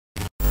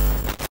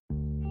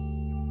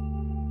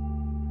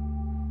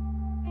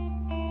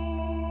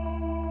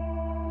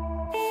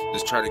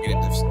Just try to get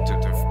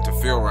it to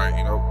feel right,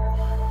 you know.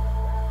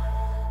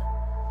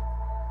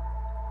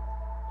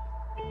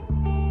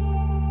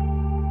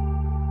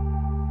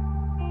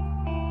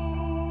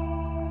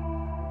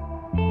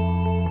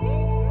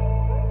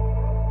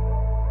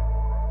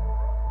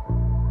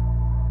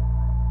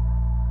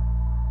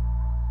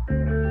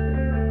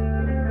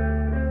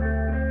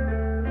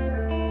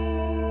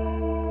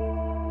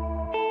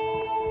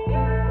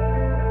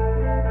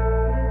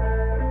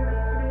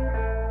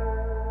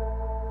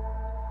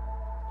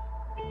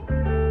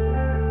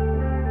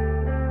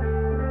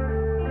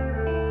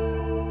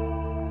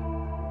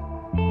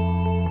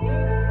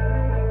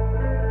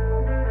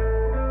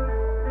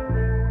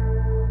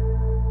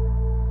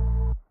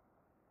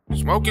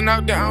 Smoking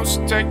out the ounce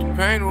to take the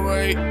pain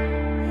away.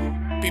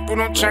 People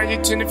don't change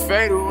it till they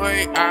fade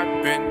away.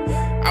 I've been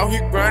out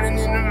here grinding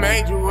in a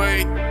major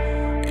way,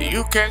 and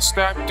you can't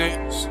stop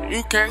this,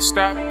 you can't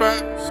stop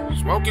us.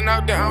 Smoking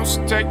out the ounce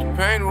to take the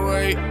pain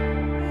away.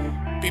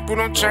 People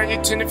don't change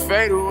it till they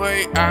fade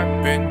away.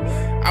 I've been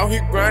out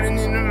here grinding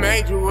in a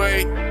major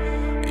way,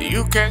 and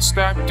you can't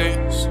stop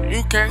this,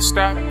 you can't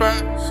stop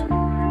us.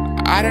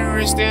 I done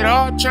risked it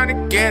all trying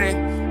to get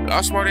it.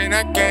 Lost more than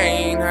I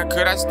gained. How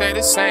could I stay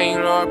the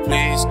same? Lord,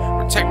 please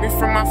protect me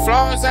from my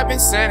flaws I've been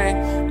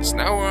sinning. It's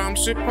not where I'm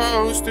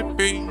supposed to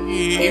be.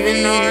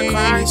 Even though I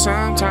cry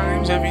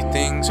sometimes,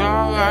 everything's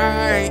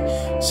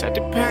alright. Said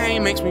the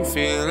pain makes me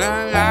feel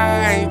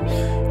alive.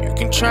 You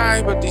can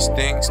try, but these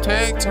things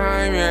take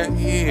time,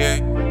 yeah.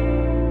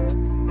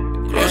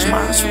 Close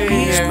my eyes for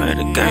peace, pray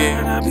to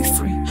God I'll be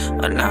free.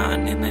 A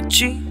line in the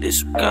G,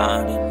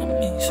 disregard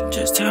enemies.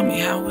 Just tell me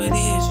how it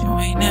is, you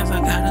ain't never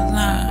gotta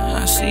lie.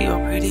 I see your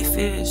pretty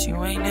face,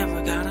 you ain't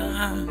never gotta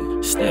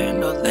hide.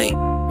 Staying up late,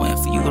 waiting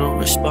for you to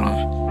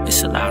respond.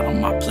 It's a lot on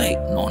my plate,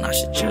 knowing I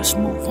should just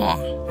move on.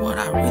 What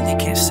I really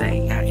can't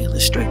say, I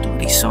illustrate through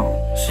these songs.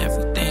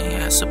 Everything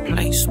has a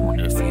place,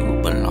 wonder if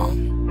you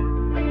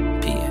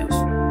belong. P.S.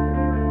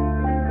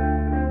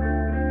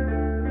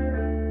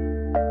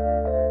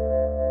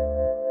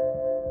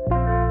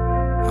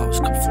 I was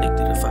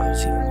conflicted if I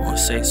was even gonna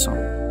say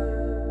something.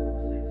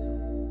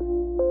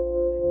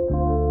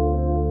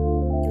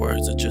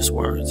 Words are just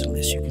words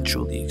unless you can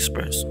truly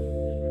express them.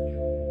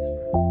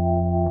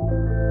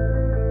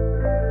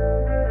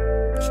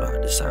 So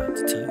I decided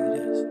to tell you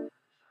this.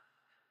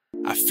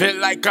 I feel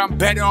like I'm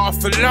better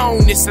off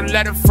alone. It's a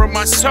letter from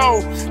my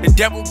soul. The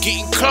devil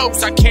getting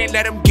close, I can't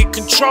let him get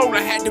control.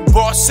 I had to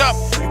boss up.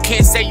 You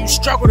can't say you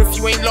struggled if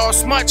you ain't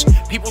lost much.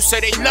 People say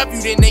they love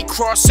you, then they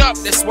cross up.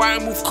 That's why I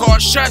move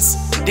cautious.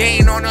 They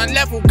ain't on our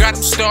level, got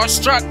them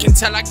starstruck. Can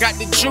tell I got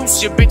the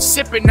juice, your bitch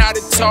sipping out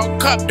a tall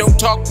cup. Don't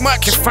talk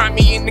much, can find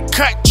me in the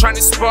cut, trying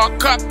to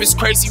spark up. It's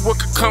crazy what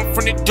could come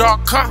from the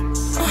dark, huh?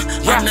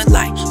 I'm the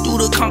light, through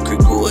the concrete,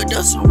 grew a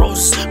dozen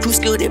roses. Too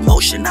skilled in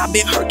motion, I've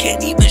been hurt,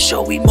 can't even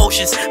show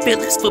emotions.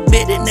 Feelings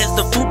forbidden as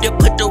the fruit that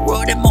put the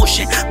world in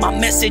motion. My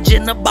message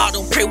in the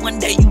bottle, pray one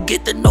day you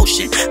get the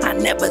notion. I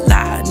never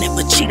lie, I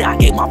never cheat, I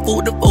gave my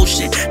full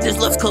devotion. This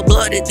love's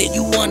cold-blooded, then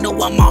you wonder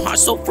why my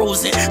heart's so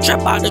frozen.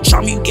 Trapped by the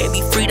charm you gave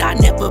me freed, I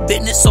never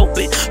been this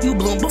open. You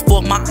bloomed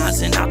before my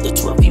eyes, and out the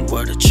 12 you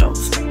were the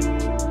chosen.